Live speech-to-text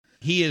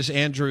He is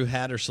Andrew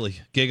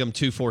Hattersley, Gig'em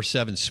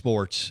 247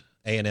 Sports,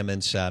 A&M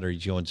Insider. He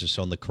joins us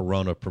on the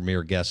Corona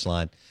Premier Guest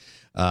Line.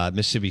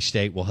 Mississippi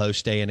State will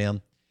host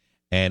A&M,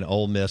 and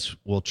Ole Miss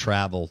will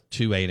travel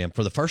to A&M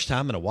for the first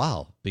time in a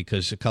while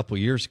because a couple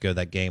of years ago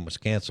that game was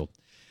canceled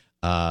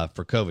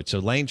for COVID. So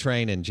Lane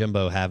Train and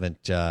Jimbo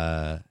haven't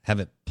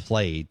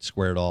played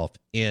squared off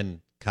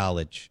in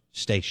College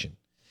Station,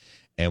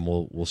 and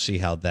we'll see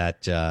how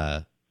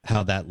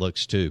that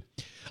looks too.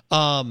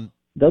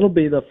 That'll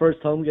be the first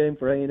home game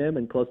for A&M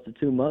in close to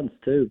 2 months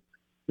too,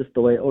 just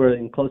the way, or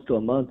in close to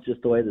a month,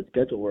 just the way the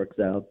schedule works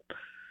out.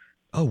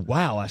 Oh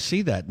wow, I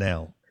see that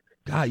now.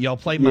 God, y'all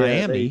play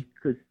Miami,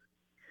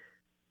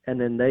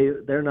 and then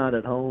they're not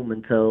at home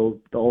until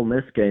the Ole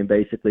Miss game.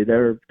 Basically,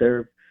 that's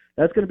going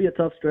to be a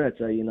tough stretch.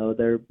 They're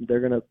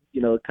going to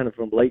kind of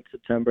from late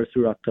September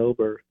through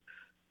October,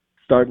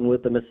 starting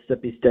with the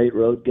Mississippi State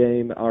road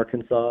game,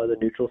 Arkansas, the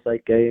neutral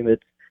site game.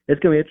 It's going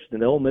to be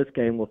interesting. The Ole Miss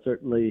game will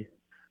certainly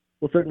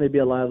be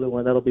a lively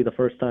one. That'll be the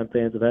first time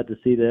fans have had to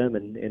see them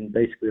in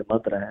basically a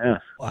month and a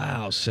half.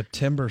 Wow,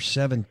 September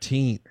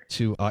 17th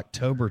to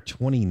October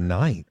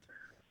 29th.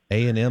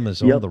 A&M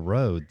is on the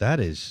road. I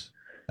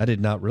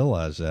did not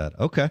realize that.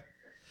 Okay.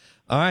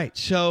 All right.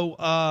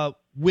 So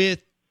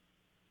with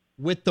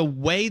the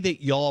way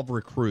that y'all have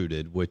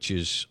recruited, which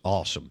is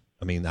awesome.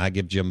 I mean, I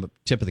give Jim a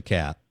tip of the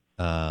cap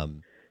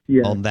on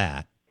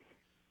that.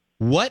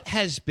 What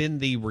has been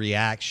the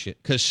reaction?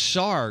 Because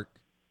Sark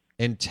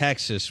and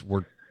Texas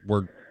were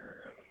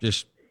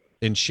just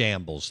in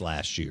shambles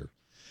last year.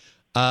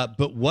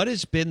 But what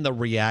has been the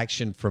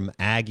reaction from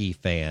Aggie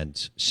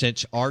fans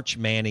since Arch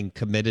Manning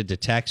committed to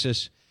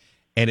Texas?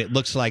 And it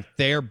looks like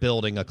they're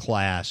building a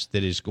class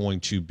that is going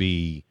to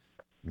be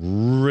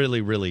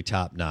really, really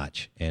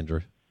top-notch,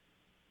 Andrew.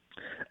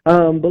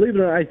 Believe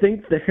it or not, I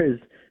think there's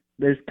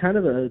kind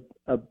of a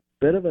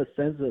bit of a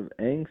sense of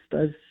angst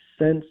I've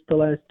sensed the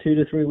last 2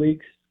 to 3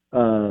 weeks,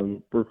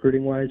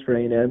 recruiting-wise for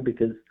A&M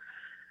because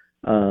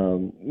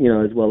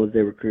as well as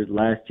they recruited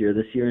last year.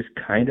 This year has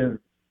kind of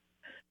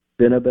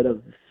been a bit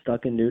of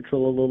stuck in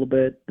neutral a little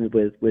bit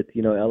with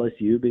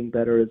LSU being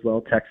better as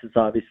well. Texas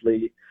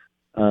obviously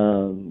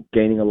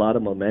gaining a lot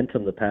of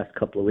momentum the past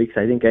couple of weeks.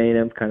 I think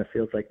A&M kind of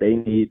feels like they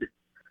need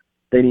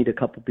a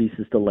couple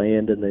pieces to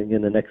land in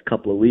the next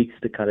couple of weeks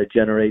to kind of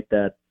generate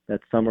that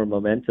summer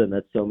momentum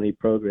that so many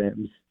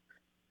programs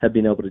have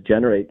been able to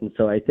generate. And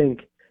so I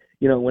think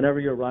whenever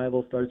your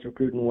rival starts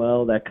recruiting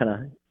well, that kind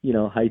of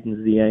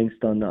heightens the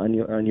angst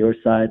on your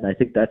side, and I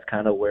think that's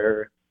kind of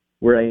where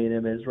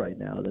A&M is right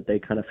now. That they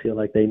kind of feel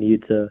like they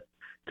need to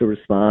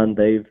respond.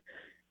 They've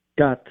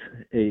got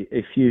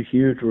a few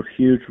huge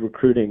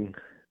recruiting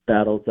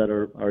battles that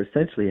are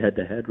essentially head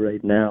to head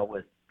right now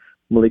with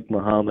Malik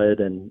Muhammad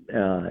and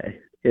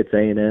it's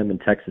A&M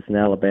and Texas and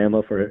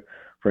Alabama for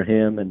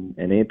him and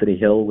Anthony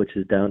Hill, which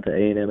is down to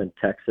A&M and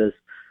Texas.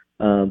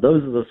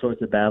 Those are the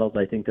sorts of battles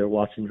I think they're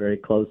watching very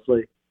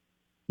closely.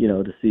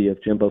 To see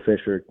if Jimbo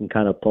Fisher can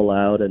kind of pull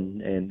out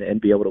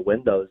and be able to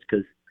win those,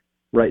 because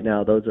right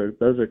now those are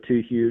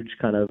two huge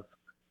kind of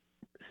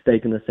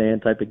stake in the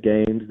sand type of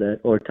games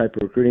or type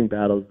of recruiting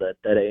battles that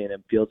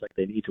A&M feels like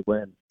they need to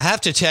win. I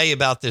have to tell you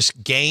about this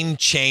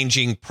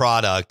game-changing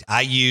product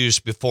I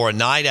use before a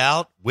night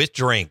out with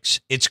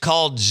drinks. It's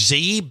called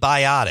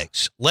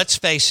Z-Biotics. Let's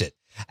face it,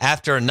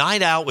 after a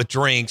night out with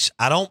drinks,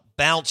 I don't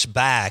bounce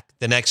back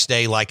the next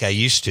day like I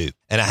used to,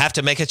 and I have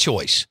to make a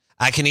choice.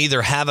 I can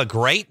either have a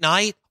great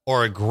night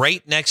or a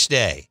great next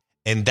day,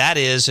 and that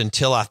is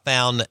until I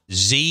found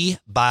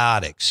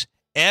Z-Biotics.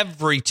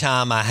 Every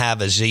time I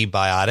have a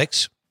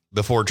Z-Biotics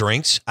before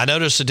drinks, I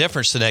notice a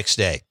difference the next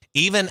day.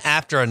 Even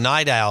after a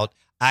night out,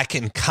 I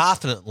can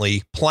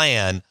confidently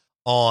plan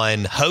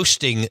on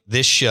hosting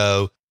this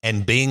show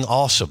and being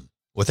awesome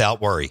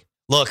without worry.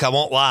 Look, I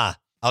won't lie.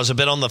 I was a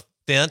bit on the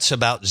fence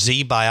about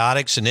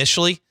Z-Biotics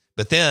initially,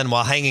 but then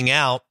while hanging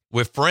out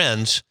with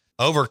friends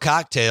over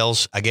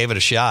cocktails, I gave it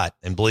a shot.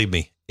 And believe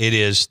me, it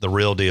is the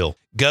real deal.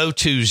 Go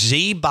to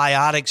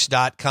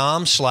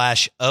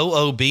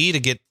zbiotics.com/OOB to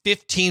get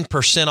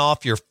 15%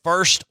 off your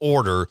first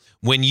order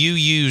when you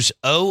use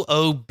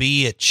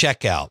OOB at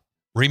checkout.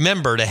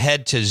 Remember to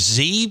head to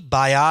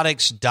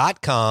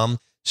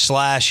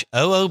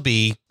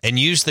zbiotics.com/OOB and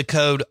use the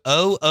code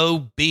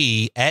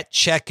OOB at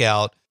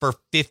checkout for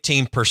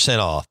 15%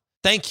 off.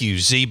 Thank you,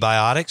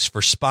 Z-Biotics,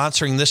 for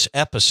sponsoring this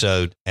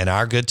episode and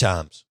our good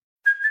times.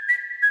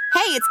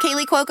 Hey, it's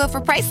Kaylee Cuoco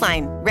for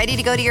Priceline. Ready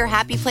to go to your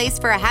happy place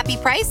for a happy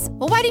price?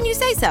 Well, why didn't you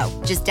say so?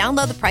 Just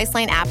download the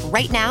Priceline app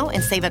right now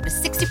and save up to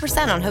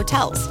 60% on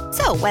hotels.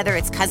 So whether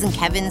it's Cousin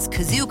Kevin's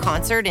Kazoo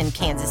Concert in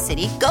Kansas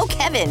City, go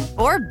Kevin,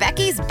 or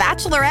Becky's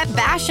Bachelorette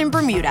Bash in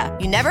Bermuda,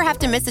 you never have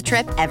to miss a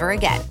trip ever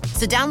again.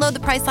 So download the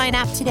Priceline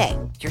app today.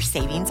 Your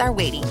savings are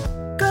waiting.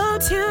 Go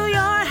to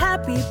your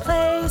happy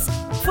place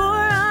for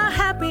a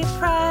happy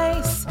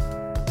price.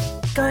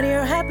 Go to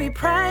your happy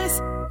price,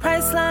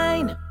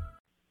 Priceline.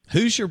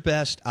 Who's your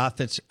best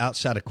offense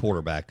outside of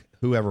quarterback,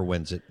 whoever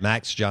wins it,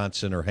 Max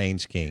Johnson or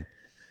Haynes King?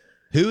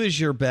 Who is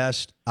your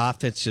best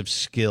offensive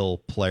skill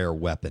player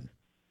weapon?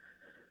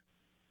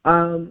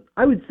 I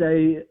would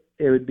say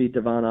it would be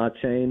Devon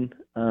Achane.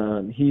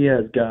 He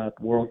has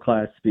got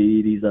world-class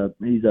speed. He's going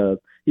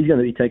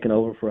to be taking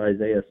over for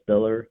Isaiah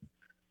Spiller.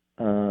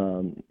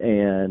 Some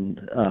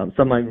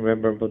might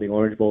remember him from the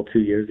Orange Bowl 2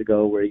 years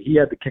ago, where he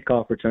had the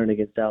kickoff return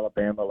against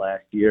Alabama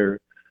last year.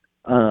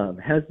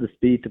 Has the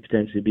speed to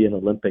potentially be an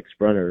Olympic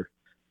sprinter,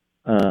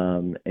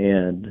 and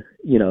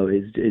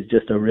is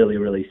just a really,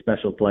 really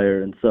special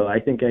player. And so I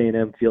think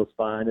A&M feels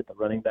fine at the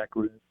running back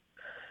room,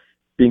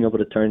 being able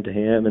to turn to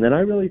him. And then I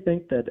really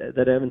think that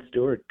Evan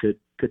Stewart could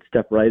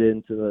step right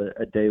into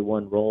a day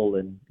one role.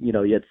 And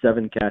he had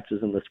 7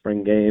 catches in the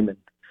spring game, and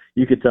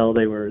you could tell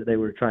they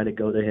were trying to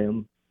go to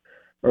him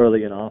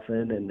early and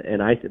often.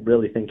 And I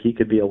really think he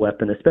could be a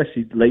weapon,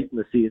 especially late in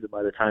the season.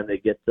 By the time they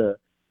get to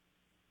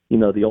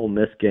the Ole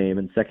Miss game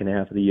in the second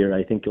half of the year,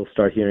 I think you'll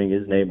start hearing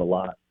his name a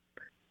lot.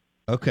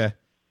 Okay.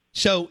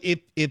 So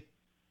if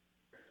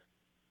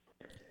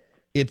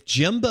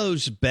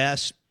Jimbo's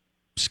best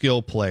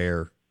skill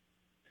player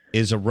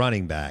is a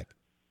running back,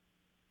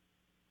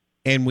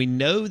 and we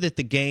know that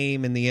the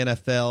game in the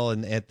NFL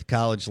and at the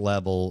college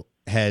level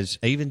has,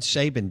 even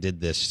Saban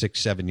did this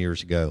 6-7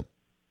 years ago,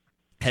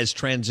 has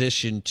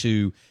transitioned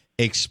to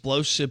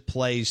explosive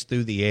plays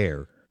through the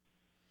air.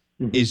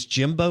 Mm-hmm. Is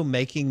Jimbo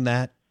making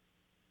that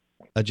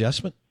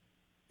adjustment,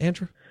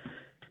 Andrew?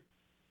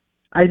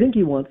 I think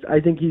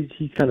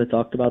he's kind of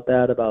talked about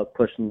that, about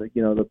pushing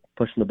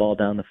the ball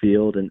down the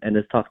field, and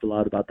has talked a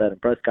lot about that in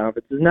press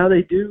conferences. Now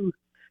they do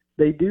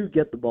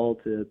get the ball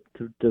to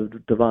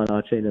Devon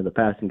Achane in the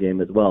passing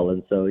game as well,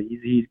 and so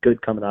he's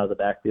good coming out of the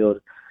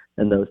backfield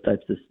and those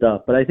types of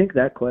stuff. But I think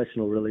that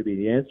question will really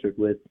be answered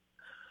with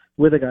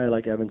a guy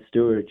like Evan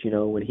Stewart.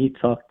 When he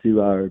talked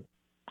to our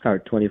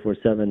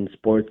 24/7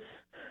 sports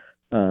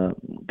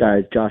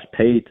guys, Josh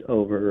Pate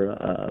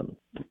over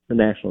the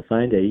National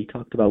Sign Day, he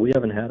talked about, we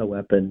haven't had a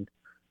weapon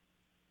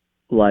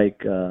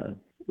like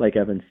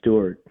Evan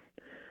Stewart,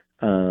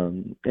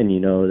 and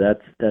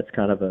that's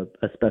kind of a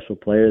special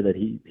player that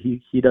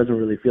he doesn't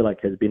really feel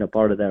like has been a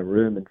part of that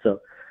room. And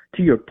so,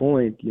 to your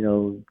point,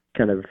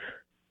 kind of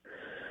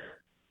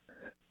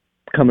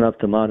coming up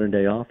to modern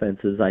day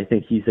offenses, I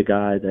think he's a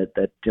guy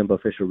that Jimbo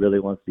Fisher really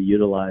wants to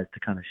utilize to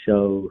kind of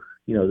show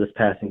this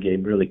passing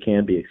game really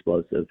can be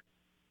explosive.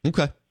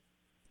 Okay.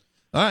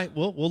 All right.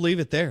 Well, we'll leave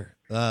it there.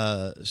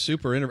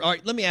 Super interesting. All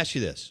right. Let me ask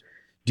you this.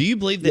 Do you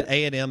believe that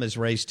A&M has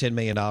raised $10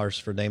 million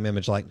for name,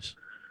 image, likeness?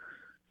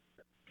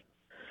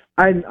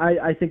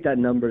 I think that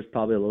number is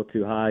probably a little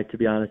too high, to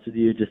be honest with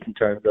you, just in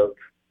terms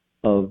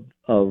of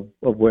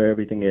where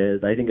everything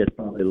is. I think it's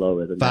probably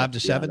lower than 5 to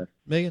 7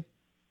 million.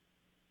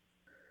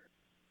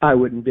 I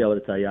wouldn't be able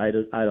to tell you. I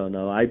don't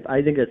know.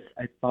 I think it's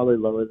probably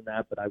lower than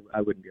that, but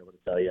I wouldn't be able to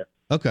tell you.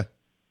 Okay.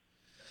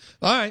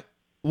 All right.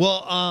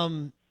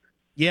 Well,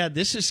 yeah,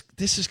 this is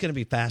going to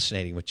be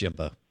fascinating with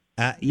Jimbo.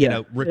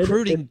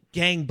 Recruiting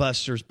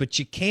gangbusters, but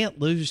you can't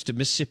lose to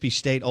Mississippi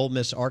State, Ole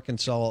Miss,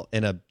 Arkansas,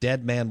 and a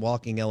dead man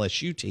walking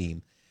LSU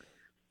team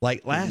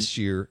like last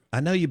year. I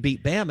know you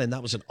beat Bama, and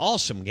that was an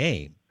awesome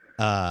game.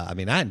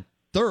 I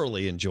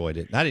thoroughly enjoyed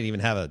it. I didn't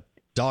even have a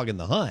dog in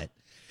the hunt.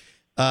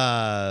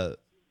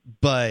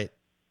 But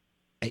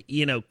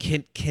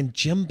can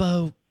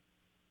Jimbo,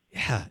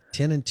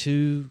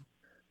 10-2,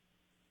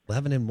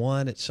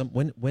 11-1 at some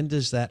when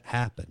does that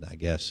happen? I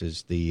guess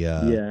is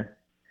the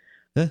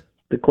the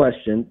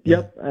question.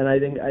 Yep, and I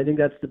think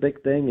that's the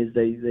big thing is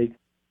this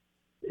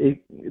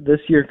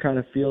year kind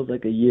of feels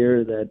like a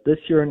year that this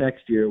year or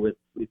next year with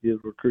the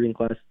recruiting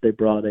class they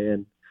brought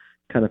in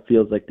kind of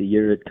feels like the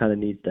year it kind of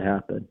needs to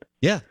happen.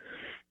 Yeah,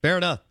 fair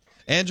enough.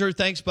 Andrew,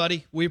 thanks,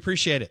 buddy. We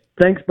appreciate it.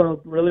 Thanks,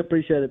 Bob. Really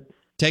appreciate it.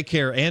 Take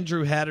care.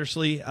 Andrew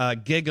Hattersley,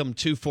 Gig'em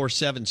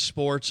 247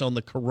 Sports on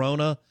the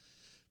Corona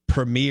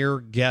Premier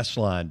Guest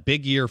Line.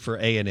 Big year for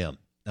A&M.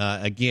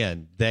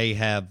 Again, they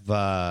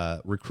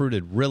have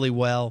recruited really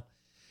well,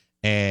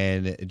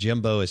 and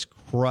Jimbo has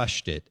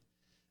crushed it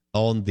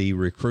on the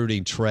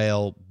recruiting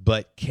trail,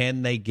 but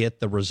can they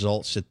get the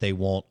results that they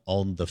want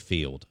on the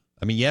field?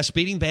 I mean, yes,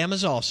 beating Bama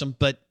is awesome,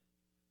 but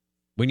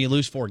when you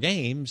lose 4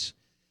 games,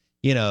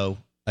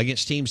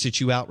 against teams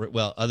that you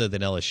other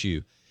than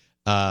LSU,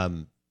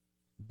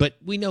 but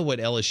we know what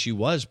LSU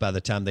was by the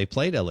time they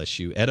played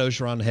LSU. Ed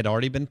Ogeron had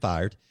already been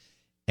fired,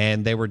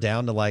 and they were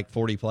down to like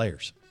 40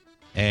 players.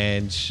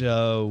 And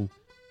so,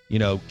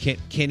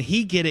 can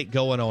he get it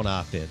going on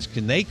offense?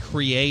 Can they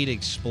create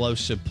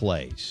explosive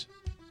plays?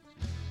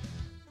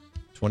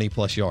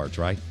 20-plus yards,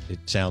 right? It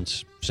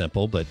sounds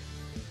simple, but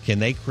can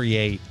they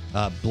create?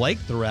 Blake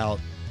throughout,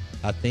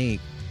 I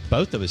think,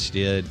 both of us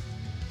did.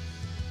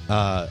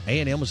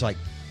 A&M was like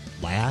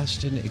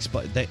last in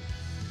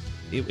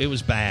it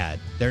was bad.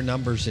 Their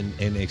numbers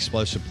in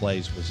explosive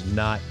plays was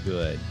not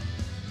good.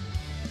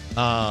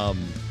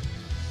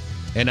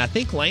 And I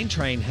think Lane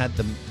Train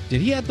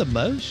did he have the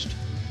most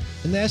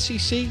in the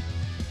SEC?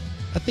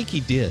 I think he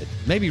did.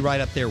 Maybe right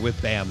up there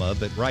with Bama,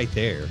 but right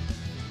there.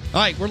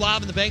 All right, we're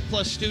live in the Bank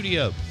Plus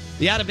studio.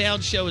 The Out of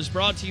Bounds Show is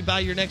brought to you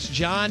by your next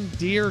John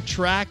Deere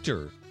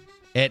tractor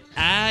at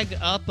Ag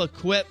Up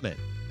Equipment.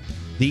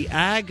 The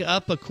Ag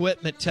Up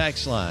Equipment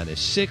text line is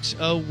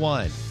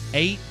 601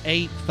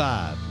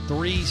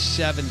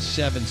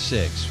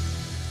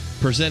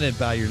 885-3776. Presented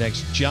by your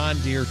next John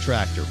Deere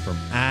tractor from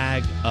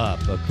Ag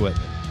Up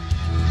Equipment.